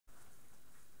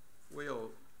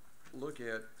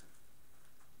look at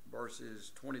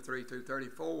verses 23 through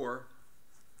 34,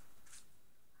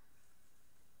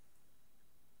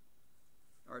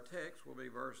 our text will be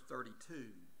verse 32.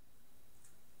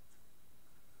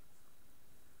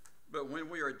 But when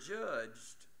we are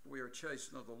judged, we are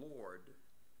chastened of the Lord,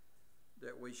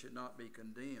 that we should not be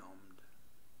condemned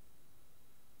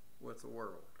with the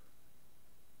world.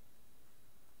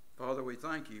 Father, we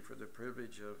thank you for the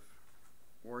privilege of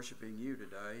worshiping you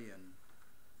today, and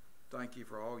thank you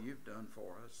for all you've done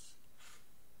for us.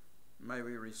 May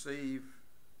we receive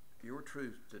your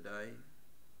truth today,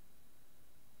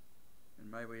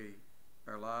 and may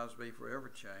our lives be forever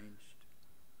changed.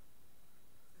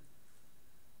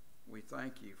 We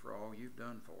thank you for all you've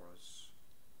done for us.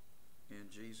 In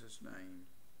Jesus' name,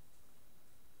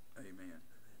 amen.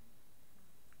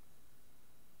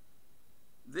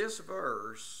 This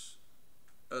verse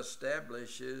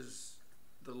establishes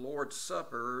the Lord's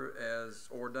Supper as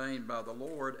ordained by the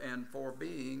Lord and for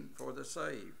the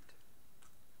saved.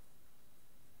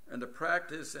 And the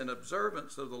practice and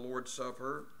observance of the Lord's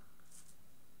Supper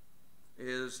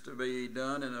is to be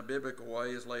done in a biblical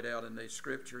way as laid out in these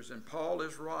scriptures. And Paul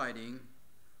is writing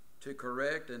to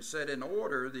correct and set in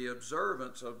order the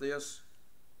observance of this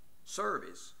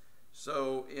service.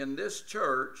 So in this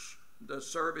church, the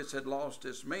service had lost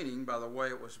its meaning by the way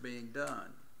it was being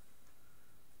done.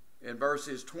 In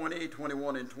verses 20,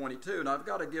 21, and 22, and I've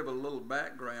got to give a little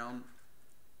background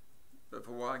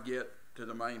before I get to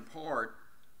the main part.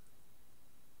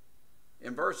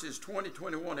 In verses 20,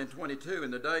 21, and 22,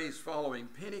 in the days following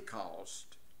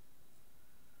Pentecost,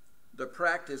 the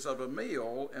practice of a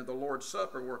meal and the Lord's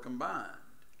Supper were combined.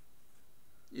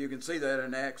 You can see that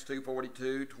in Acts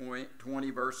 2:42, 20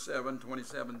 verse 7,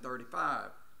 27, 35.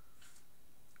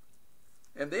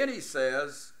 And then he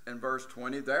says in verse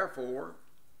 20, therefore,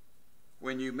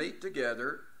 when you meet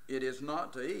together, it is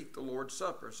not to eat the Lord's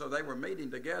Supper. So they were meeting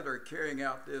together, carrying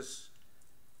out this,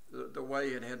 the way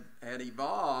it had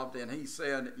evolved, and he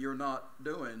said, you're not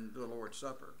doing the Lord's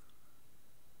Supper.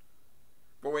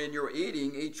 For when you're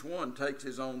eating, each one takes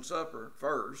his own supper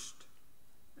first,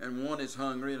 and one is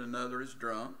hungry and another is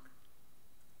drunk.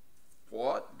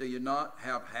 What? Do you not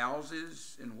have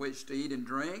houses in which to eat and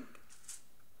drink?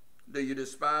 Do you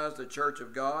despise the church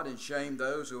of God and shame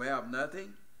those who have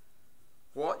nothing?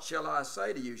 What shall I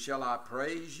say to you? Shall I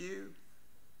praise you?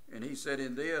 And he said,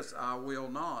 in this I will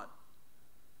not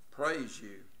praise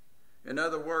you. In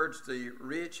other words, the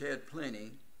rich had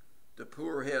plenty, the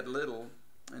poor had little,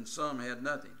 and some had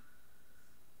nothing.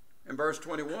 And verse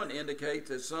 21 indicates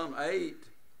that some ate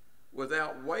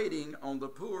without waiting on the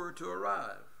poor to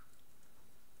arrive.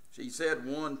 She said,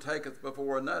 one taketh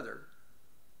before another,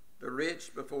 the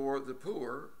rich before the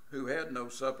poor, who had no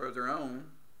supper of their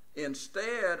own,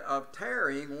 instead of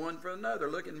tarrying one for another.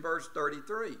 Look in verse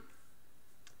 33.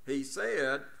 He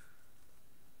said,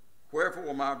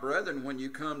 wherefore, my brethren, when you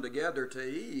come together to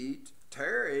eat,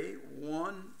 tarry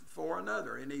one for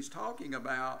another. And he's talking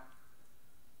about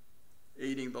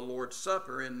eating the Lord's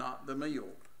Supper and not the meal.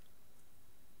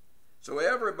 So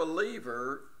every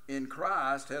believer in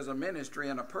Christ has a ministry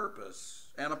and a purpose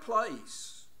and a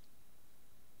place.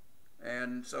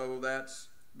 And so that's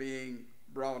being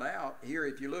brought out here.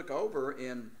 If you look over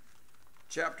in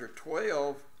chapter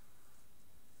 12,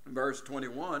 verse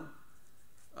 21,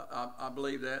 I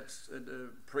believe that's the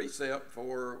precept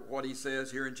for what he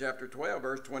says here in chapter 12,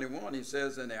 verse 21. He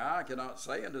says, and the eye cannot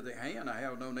say unto the hand, I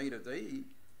have no need of thee,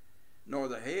 nor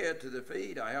the head to the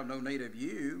feet, I have no need of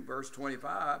you. Verse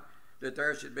 25, that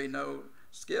there should be no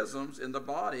schisms in the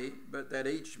body, but that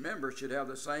each member should have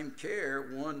the same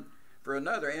care one for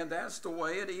another. And that's the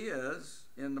way it is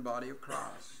in the body of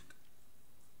Christ.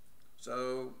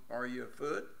 So, are you a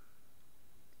foot?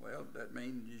 Well, that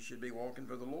means you should be walking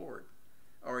for the Lord.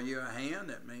 Are you a hand?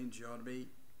 That means you ought to be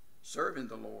serving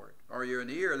the Lord. Are you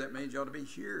an ear? That means you ought to be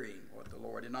hearing what the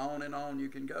Lord, and on you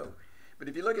can go. But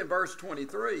if you look at verse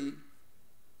 23,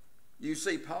 you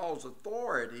see Paul's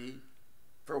authority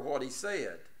for what he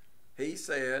said. He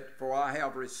said, for I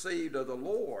have received of the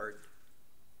Lord,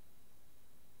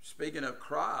 speaking of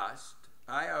Christ,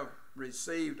 I have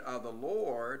received of the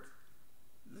Lord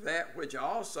that which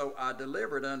also I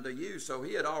delivered unto you. So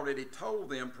he had already told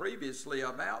them previously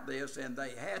about this, and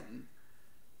they hadn't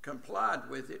complied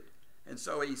with it. And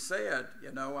so he said,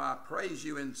 I praise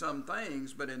you in some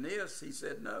things, but in this, he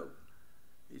said, no.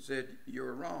 He said,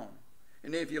 you're wrong.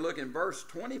 And if you look in verse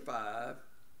 25,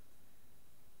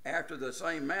 after the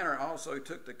same manner also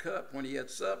took the cup when he had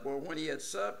supped. Well, when he had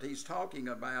supped, he's talking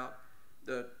about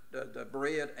the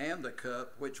bread and the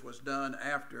cup, which was done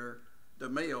after the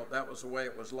meal. That was the way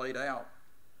it was laid out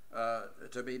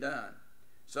to be done.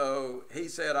 So he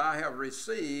said, I have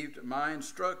received my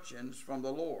instructions from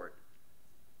the Lord.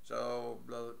 So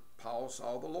Paul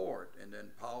saw the Lord, and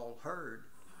then Paul heard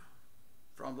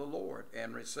from the Lord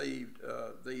and received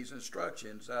these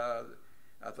instructions. I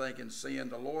think in seeing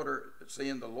the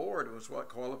Lord was what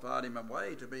qualified him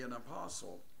away to be an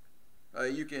apostle.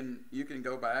 You can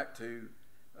go back to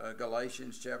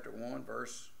Galatians chapter 1,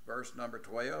 verse number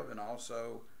 12, and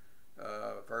also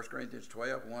 1 Corinthians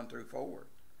 12, 1 through 4.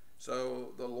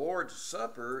 So the Lord's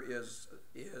Supper is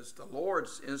the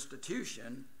Lord's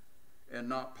institution and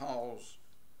not Paul's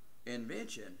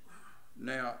invention.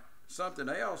 Now, something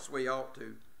else we ought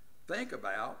to think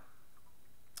about,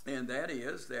 and that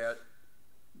is that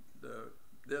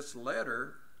this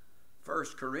letter, 1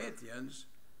 Corinthians,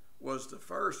 was the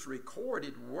first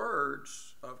recorded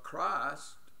words of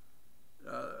Christ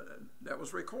that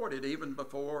was recorded even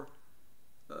before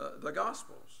the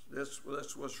Gospels. This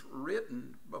was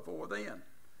written before then.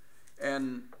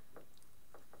 And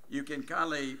you can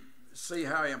kind of see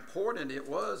how important it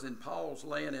was in Paul's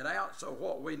laying it out. So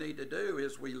what we need to do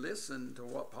is we listen to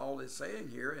what Paul is saying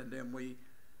here, and then we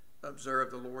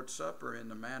observe the Lord's Supper in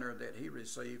the manner that he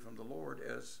received from the Lord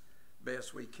as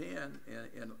best we can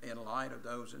in light of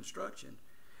those instructions.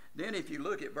 Then if you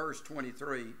look at verse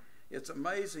 23, it's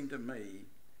amazing to me.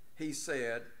 He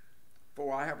said,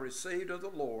 for I have received of the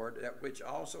Lord that which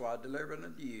also I delivered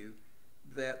unto you,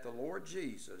 that the Lord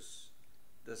Jesus,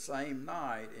 the same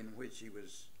night in which he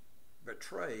was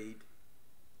betrayed,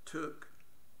 took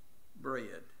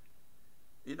bread.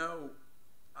 You know,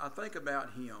 I think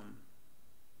about him.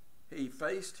 He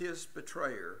faced his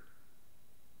betrayer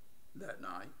that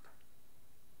night,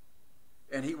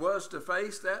 and he was to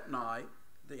face that night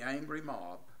the angry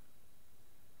mob,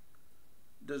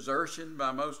 desertion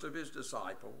by most of his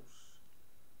disciples.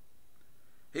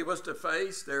 He was to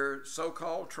face their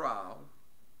so-called trial.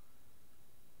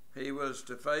 He was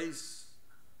to face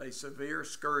a severe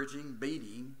scourging,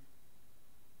 beating,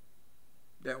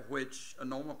 that which a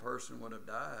normal person would have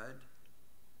died.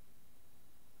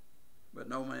 But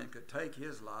no man could take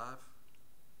his life.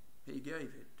 He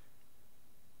gave it.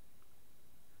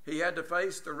 He had to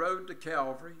face the road to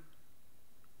Calvary,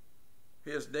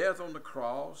 his death on the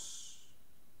cross,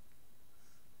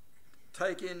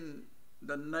 taking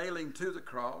the nailing to the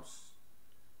cross,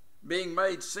 being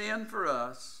made sin for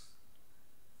us,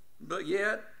 but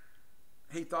yet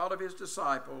he thought of his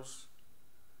disciples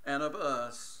and of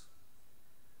us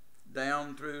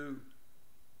down through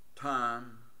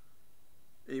time,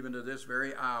 even to this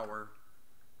very hour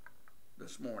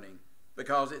this morning.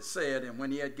 Because it said, and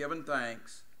when he had given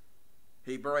thanks,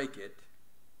 he brake it,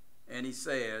 and he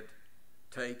said,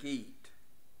 take, eat.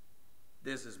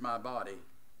 This is my body,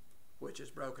 which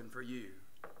is broken for you.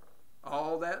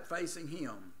 All that facing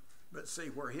him, but see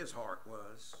where his heart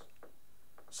was.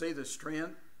 See the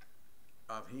strength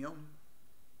of him,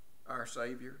 our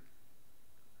Savior.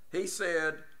 He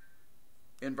said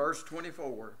in verse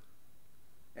 24,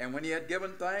 and when he had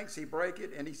given thanks, he brake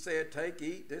it, and he said, take,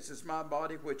 eat, this is my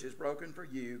body which is broken for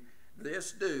you.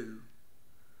 This do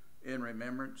in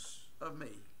remembrance of me.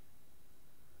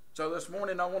 So this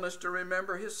morning I want us to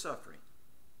remember his suffering.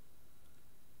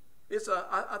 It's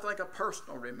I think a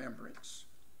personal remembrance,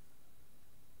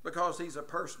 because he's a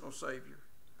personal Savior.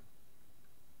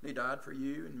 He died for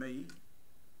you and me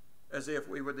as if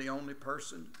we were the only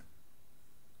person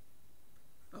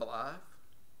alive.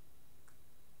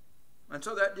 And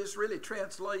so that just really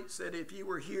translates that if you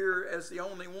were here as the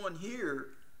only one here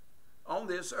on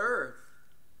this earth,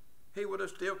 he would have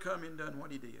still come and done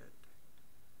what he did.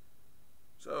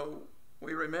 So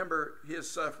we remember his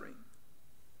suffering.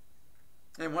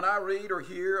 And when I read or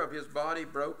hear of his body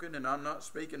broken, and I'm not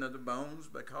speaking of the bones,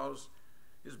 because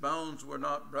his bones were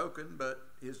not broken, but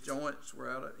his bones were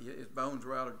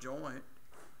out of joint.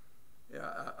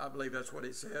 Yeah, I believe that's what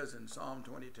it says in Psalm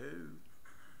 22.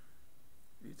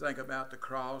 You think about the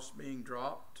cross being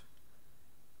dropped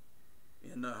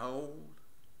in the hold.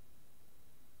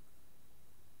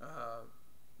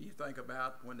 You think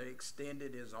about when they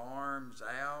extended his arms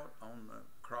out on the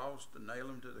cross to nail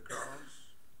him to the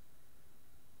cross.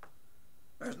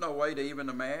 There's no way to even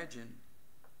imagine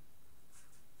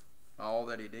all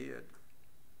that he did.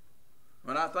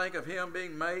 When I think of him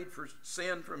being made for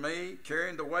sin for me,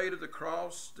 carrying the weight of the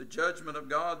cross, the judgment of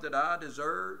God that I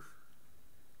deserve.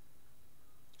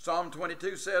 Psalm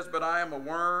 22 says, but I am a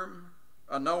worm,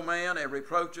 a no man, a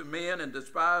reproach of men, and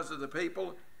despised of the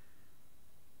people.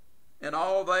 And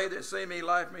all they that see me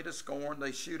laugh me to scorn.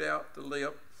 They shoot out the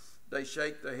lip, they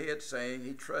shake the head, saying,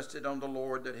 he trusted on the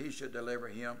Lord that he should deliver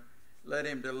him. Let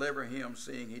him deliver him,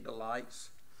 seeing he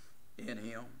delights in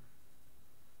him.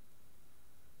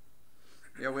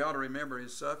 Yeah, we ought to remember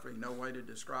his suffering, no way to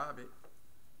describe it.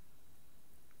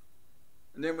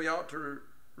 And then we ought to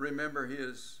remember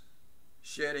his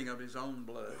shedding of his own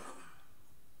blood.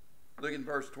 Look in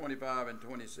verse 25 and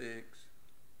 26.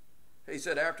 He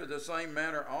said, after the same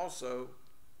manner also,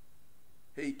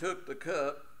 he took the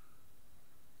cup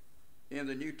in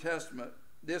the New Testament.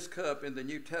 This cup in the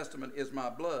New Testament is my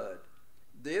blood.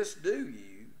 This do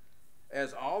you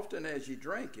as often as you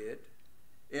drink it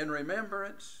in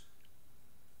remembrance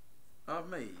of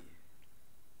me.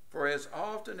 For as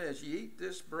often as ye eat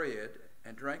this bread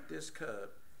and drink this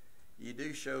cup, ye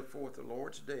do show forth the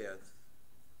Lord's death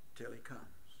till he comes.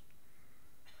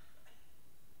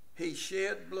 He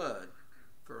shed blood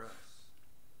for us.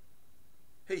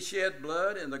 He shed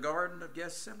blood in the Garden of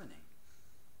Gethsemane.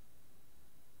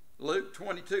 Luke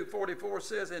 22:44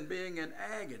 says, and being in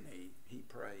agony, he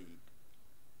prayed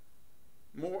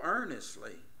more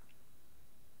earnestly,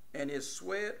 and his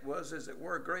sweat was as it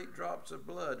were great drops of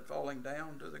blood falling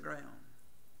down to the ground.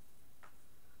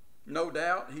 No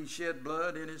doubt he shed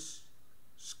blood in his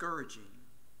scourging.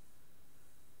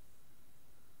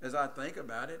 As I think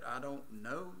about it, I don't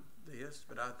know this,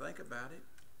 but I think about it,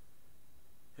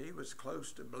 he was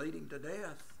close to bleeding to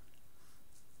death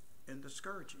in the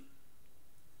scourging.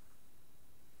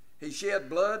 He shed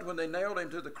blood when they nailed him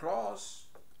to the cross,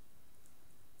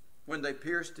 when they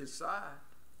pierced his side.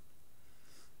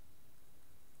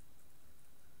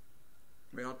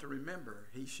 We ought to remember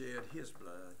he shed his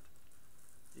blood.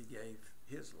 He gave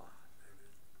his life.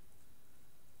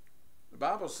 The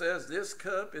Bible says, this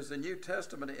cup is the New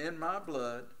Testament in my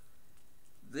blood.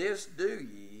 This do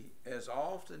ye as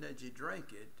often as ye drink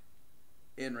it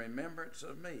in remembrance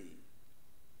of me.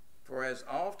 For as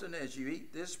often as you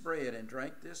eat this bread and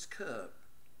drink this cup,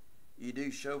 ye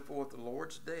do show forth the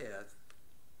Lord's death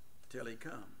till he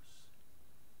comes.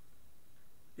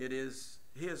 It is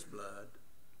his blood,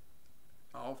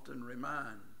 often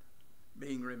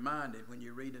being reminded when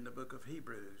you read in the book of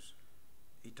Hebrews,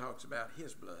 he talks about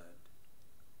his blood.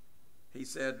 He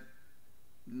said,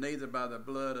 neither by the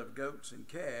blood of goats and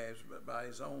calves, but by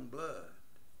his own blood.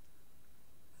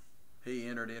 He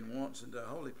entered in once into the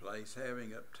holy place,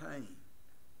 having obtained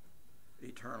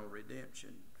eternal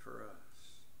redemption for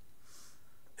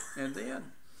us. And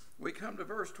then we come to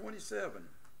verse 27.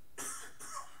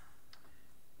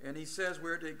 And he says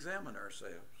we're to examine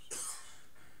ourselves.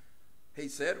 He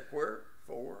said,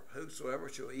 wherefore, whosoever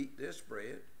shall eat this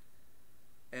bread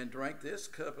and drink this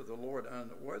cup of the Lord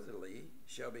unworthily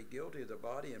shall be guilty of the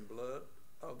body and blood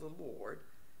of the Lord.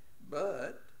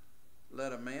 But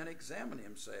let a man examine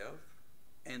himself,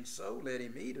 and so let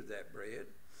him eat of that bread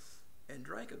and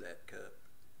drink of that cup.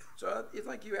 So I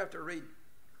think you have to read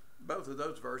both of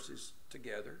those verses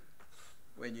together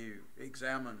when you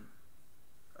examine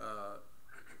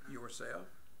yourself.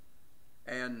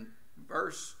 And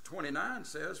verse 29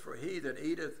 says, for he that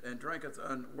eateth and drinketh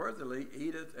unworthily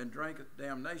eateth and drinketh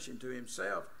damnation to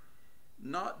himself,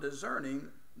 not discerning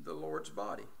the Lord's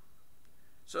body.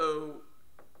 So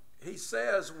he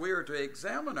says we're to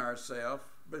examine ourselves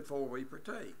before we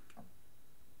partake.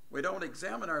 We don't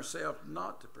examine ourselves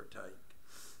not to partake.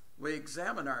 We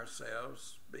examine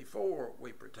ourselves before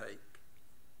we partake.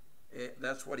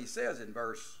 That's what he says in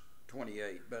verse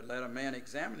 28. But let a man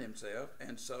examine himself,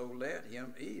 and so let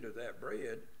him eat of that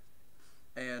bread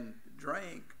and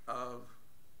drink of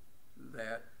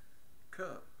that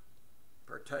cup.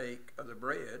 Partake of the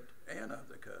bread and of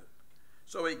the cup.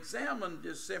 So examine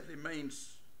just simply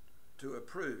means to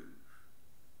approve.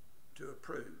 To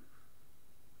approve.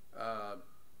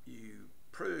 You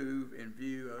prove in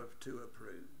view of to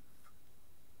approve.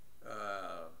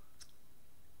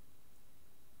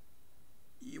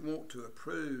 You want to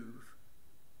approve,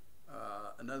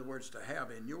 in other words, to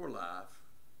have in your life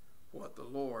what the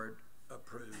Lord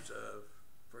approves of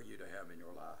for you to have in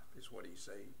your life, is what he's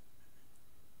saying.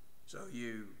 So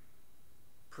you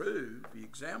prove, you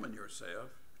examine yourself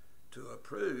to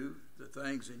approve the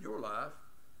things in your life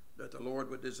that the Lord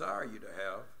would desire you to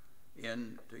have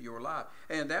into your life.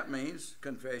 And that means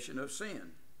confession of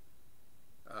sin.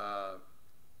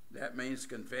 That means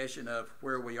confession of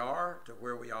where we are to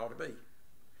where we ought to be.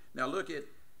 Now look at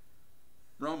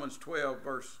Romans 12,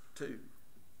 verse 2.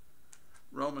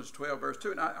 Romans 12, verse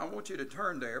 2. And I want you to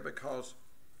turn there, because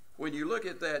when you look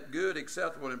at that good,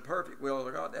 acceptable, and perfect will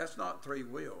of God, that's not three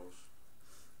wills.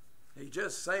 He's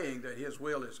just saying that his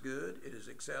will is good, it is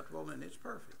acceptable, and it's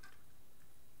perfect.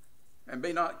 And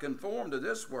be not conformed to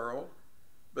this world,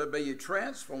 but be ye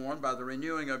transformed by the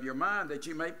renewing of your mind, that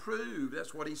you may prove.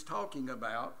 That's what he's talking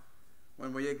about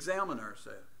when we examine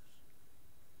ourselves.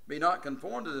 Be not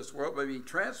conformed to this world, but be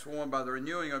transformed by the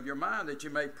renewing of your mind, that you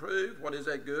may prove what is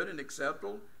that good and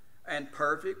acceptable and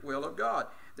perfect will of God.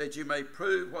 That you may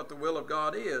prove what the will of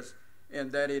God is,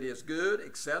 and that it is good,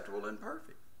 acceptable, and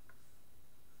perfect.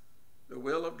 The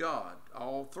will of God,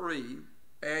 all three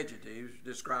adjectives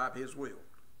describe his will.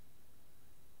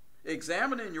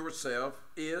 Examining yourself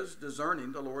is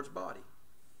discerning the Lord's body.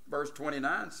 Verse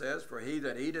 29 says, For he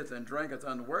that eateth and drinketh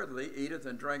unworthily eateth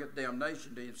and drinketh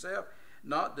damnation to himself,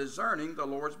 not discerning the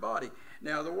Lord's body.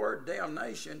 Now the word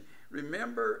damnation,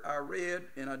 remember I read,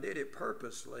 and I did it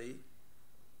purposely,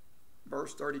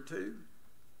 verse 32,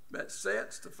 that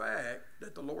sets the fact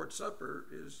that the Lord's Supper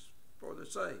is for the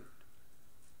saved.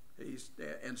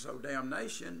 And so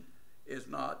damnation is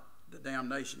not the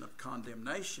damnation of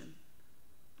condemnation,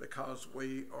 because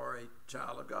we are a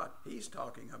child of God. He's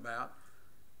talking about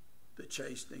the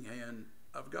chastening hand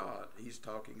of God. He's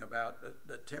talking about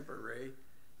the temporary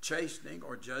chastening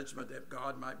or judgment that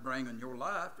God might bring in your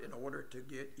life in order to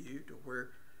get you to where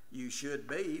you should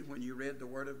be when you read the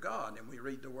Word of God. And we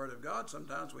read the Word of God,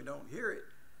 sometimes we don't hear it.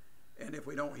 And if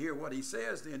we don't hear what he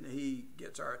says, then he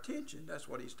gets our attention. That's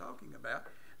what he's talking about.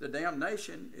 The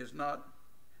damnation is not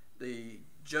the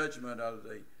judgment of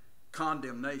the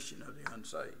condemnation of the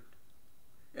unsaved.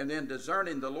 And then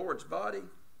discerning the Lord's body,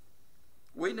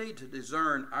 we need to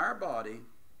discern our body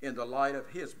in the light of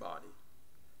his body,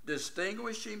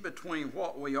 distinguishing between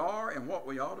what we are and what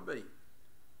we ought to be.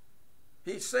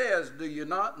 He says, do you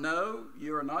not know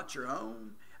you are not your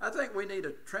own? I think we need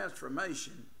a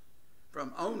transformation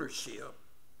from ownership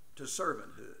to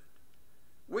servanthood.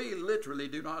 We literally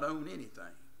do not own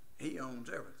anything. He owns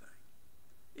everything.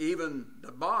 Even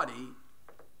the body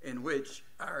in which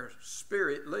our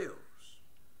spirit lives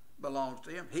belongs to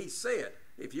him. He said,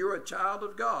 if you're a child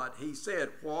of God, he said,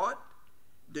 what?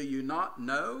 Do you not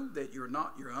know that you're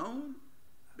not your own?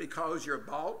 Because you're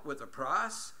bought with a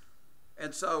price.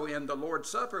 And so in the Lord's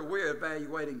Supper, we're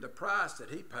evaluating the price that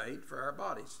he paid for our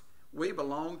bodies. We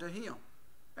belong to him.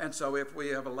 And so if we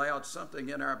have allowed something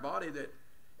in our body that,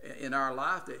 in our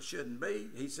life that shouldn't be,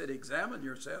 he said, examine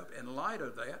yourself in light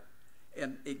of that,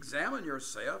 and examine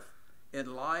yourself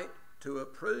in light to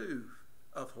approve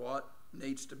of what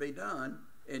needs to be done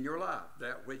in your life,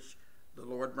 that which the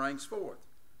Lord brings forth.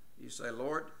 You say,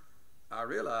 Lord, I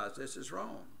realize this is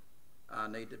wrong. I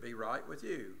need to be right with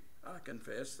you. I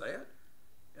confess that,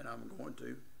 and I'm going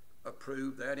to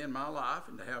approve that in my life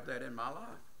and to have that in my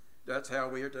life. That's how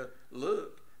we are to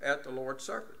look at the Lord's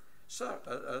Supper,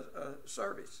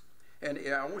 service. And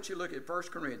I want you to look at 1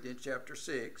 Corinthians chapter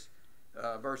 6,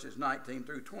 verses 19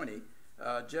 through 20,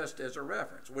 just as a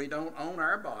reference. We don't own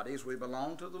our bodies. We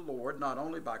belong to the Lord, not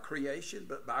only by creation,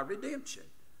 but by redemption.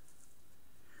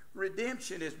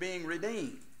 Redemption is being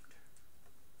redeemed.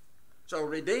 So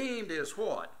redeemed is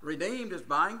what? Redeemed is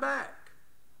buying back.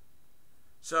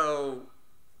 So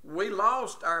we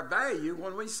lost our value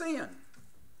when we sinned.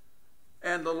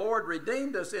 And the Lord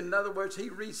redeemed us. In other words, he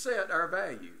reset our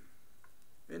value.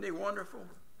 Isn't he wonderful?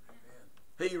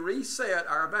 Amen. He reset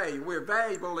our value. We're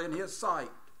valuable in his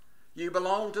sight. You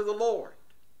belong to the Lord.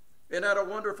 Isn't that a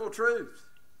wonderful truth?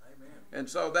 Amen. And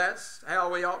so that's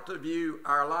how we ought to view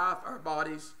our life, our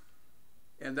bodies.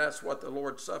 And that's what the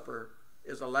Lord's Supper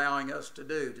is allowing us to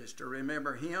do, is to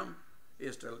remember him,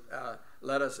 is to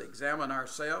let us examine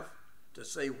ourselves to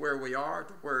see where we are,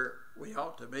 to where we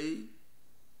ought to be,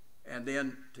 and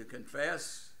then to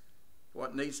confess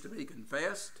what needs to be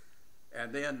confessed,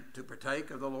 and then to partake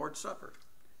of the Lord's Supper.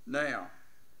 Now,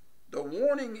 the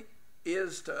warning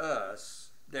is to us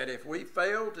that if we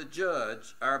fail to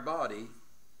judge our body,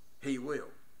 he will.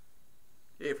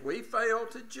 If we fail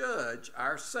to judge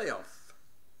ourself,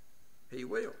 he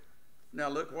will. Now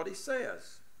look what he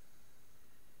says.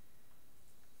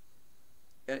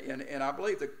 And I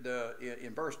believe that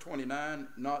in verse 29,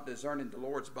 not discerning the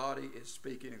Lord's body is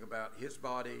speaking about his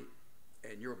body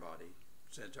and your body,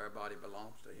 since our body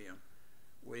belongs to him.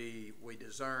 We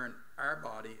discern our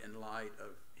body in light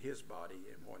of his body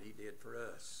and what he did for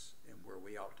us and where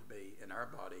we ought to be in our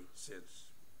body, since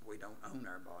we don't own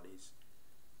our bodies.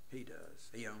 He does.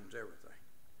 He owns everything.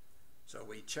 So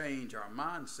we change our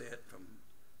mindset from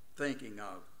thinking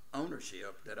of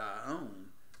ownership, that I own,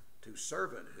 to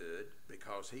servanthood,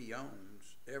 because he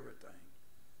owns everything.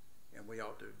 And we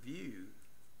ought to view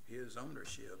his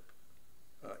ownership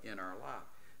in our life.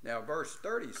 Now verse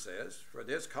 30 says, for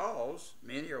this cause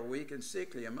many are weak and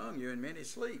sickly among you, and many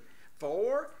sleep.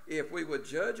 For if we would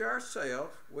judge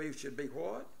ourselves, we should be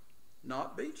what?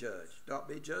 Not be judged. Not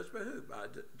be judged by who?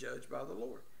 Judged by the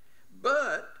Lord.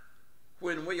 But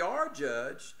when we are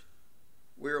judged,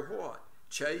 we're what?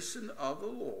 Chastened of the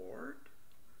Lord,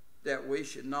 that we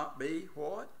should not be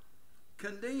what?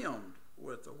 Condemned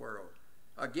with the world.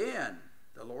 Again,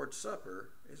 the Lord's Supper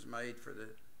is made for the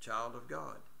child of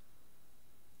God.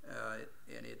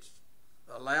 And it's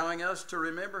allowing us to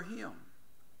remember Him.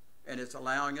 And it's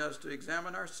allowing us to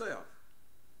examine ourselves.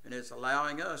 And it's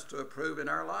allowing us to approve in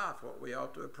our life what we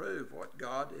ought to approve, what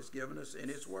God has given us in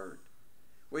His Word.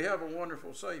 We have a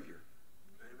wonderful Savior.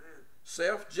 Amen.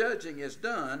 Self-judging is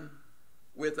done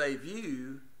with a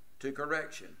view to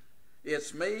correction.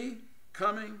 It's me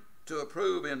coming to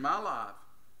approve in my life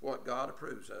what God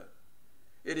approves of.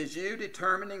 It is you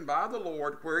determining by the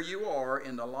Lord where you are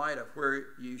in the light of where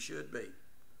you should be.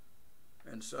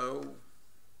 And so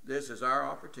this is our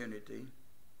opportunity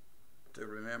to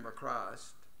remember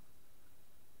Christ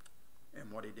and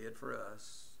what He did for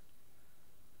us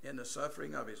in the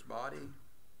suffering of His body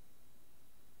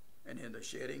and in the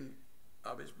shedding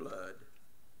of His blood,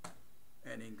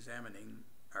 and examining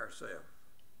ourselves.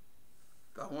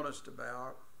 I want us to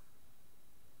bow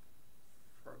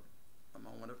for a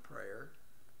moment of prayer.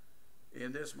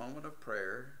 In this moment of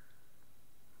prayer,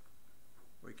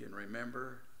 we can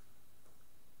remember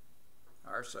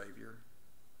our Savior,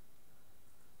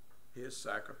 His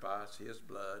sacrifice, His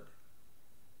blood,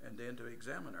 and then to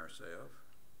examine ourselves,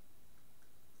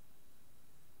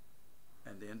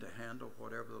 and then to handle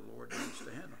whatever the Lord needs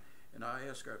to handle. And I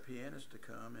ask our pianist to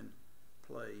come and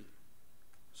play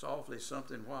softly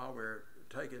something while we're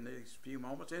taking these few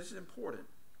moments. It's important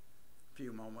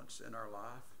few moments in our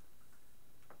life.